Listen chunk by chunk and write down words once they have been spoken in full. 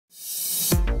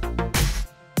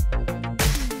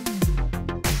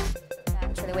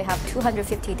actually. We have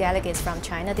 250 delegates from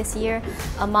China this year.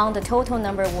 Among the total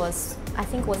number was, I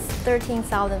think, was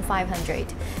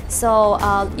 13,500. So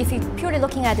if you're purely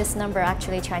looking at this number,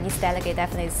 actually Chinese delegate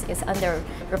definitely is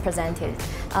underrepresented.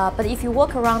 But if you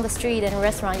walk around the street and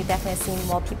restaurant, you definitely see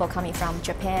more people coming from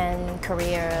Japan,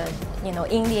 Korea,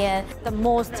 India. The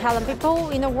most talented people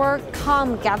in the world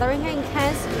come gathering here in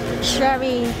Cannes,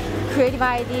 sharing creative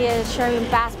ideas, sharing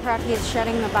best practice,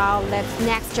 sharing about the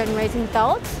next generation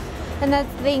thoughts. And I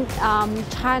think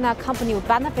China company will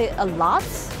benefit a lot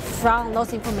from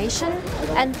those information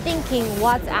and thinking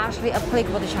what's actually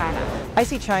applicable to China. I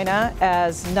see China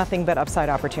as nothing but upside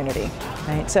opportunity.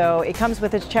 Right? So it comes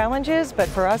with its challenges, but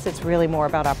for us it's really more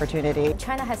about opportunity.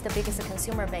 China has the biggest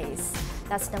consumer base.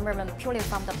 That's number one, purely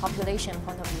from the population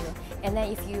point of view. And then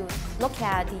if you look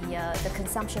at the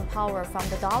consumption power from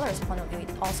the dollar's point of view,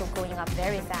 it's also going up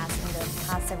very fast in the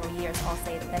past several years, or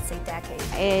let's say decades.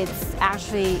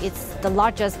 It's the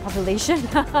largest population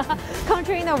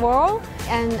country in the world.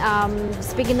 And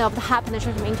speaking of the high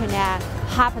penetration of internet,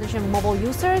 high penetration of mobile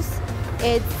users,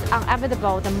 it's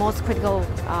inevitable the most critical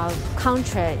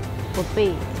country would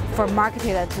be for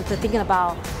marketers to thinking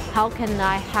about how can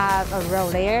I have a role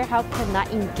there, how can I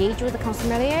engage with the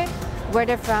consumer there,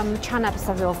 whether from China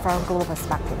perspective or from global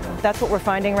perspective. That's what we're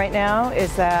finding right now,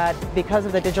 is that because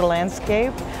of the digital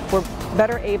landscape, we're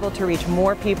better able to reach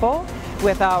more people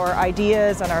with our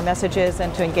ideas and our messages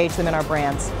and to engage them in our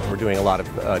brands. We're doing a lot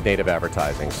of native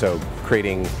advertising, so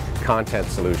creating content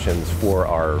solutions for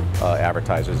our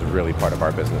advertisers is really part of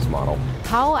our business model.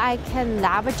 How I can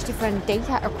leverage different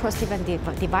data across different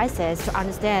devices to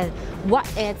understand what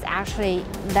is actually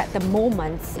the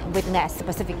moments within that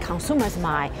specific consumer's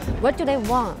mind. What do they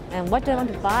want and what do they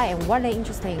want to buy and what are they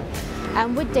interested in?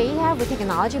 And with data, with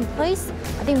technology in place,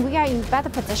 I think we are in better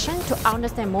position to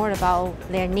understand more about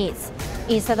their needs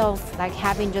instead of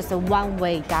having just a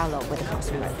one-way dialogue with the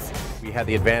consumers. We had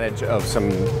the advantage of some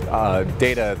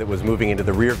data that was moving into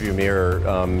the rearview mirror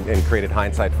and created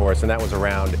hindsight for us, and that was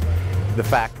around the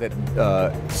fact that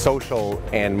social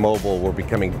and mobile were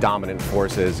becoming dominant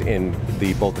forces in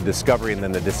both the discovery and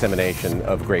then the dissemination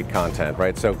of great content,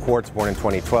 right? So Quartz, born in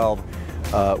 2012,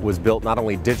 was built not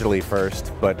only digitally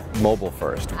first, but mobile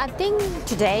first. I think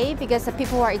today, because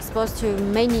people are exposed to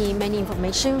many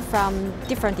information from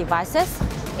different devices,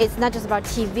 it's not just about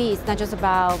TV, it's not just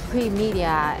about print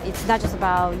media, it's not just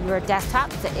about your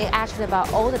desktop, it's actually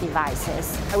about all the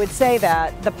devices. I would say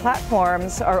that the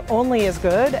platforms are only as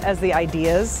good as the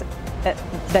ideas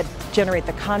that generate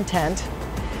the content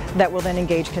that will then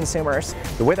engage consumers.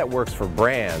 The way that works for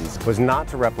brands was not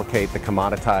to replicate the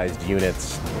commoditized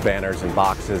units, banners and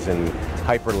boxes and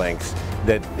hyperlinks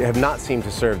that have not seemed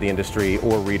to serve the industry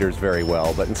or readers very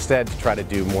well, but instead to try to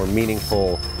do more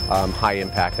meaningful,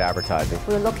 high-impact advertising.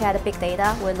 We look at big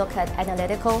data, we look at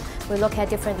analytical, we look at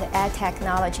different ad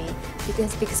technology,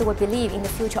 because we believe in the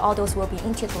future all those will be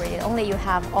integrated. Only you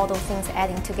have all those things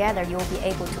adding together, you will be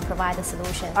able to provide a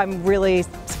solution. I'm really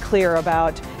clear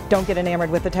about don't get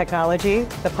enamored with the technology.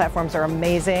 The platforms are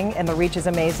amazing and the reach is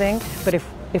amazing, but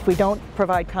if we don't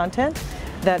provide content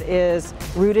that is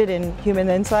rooted in human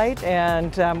insight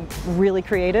and really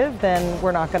creative, then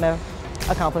we're not going to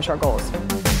accomplish our goals.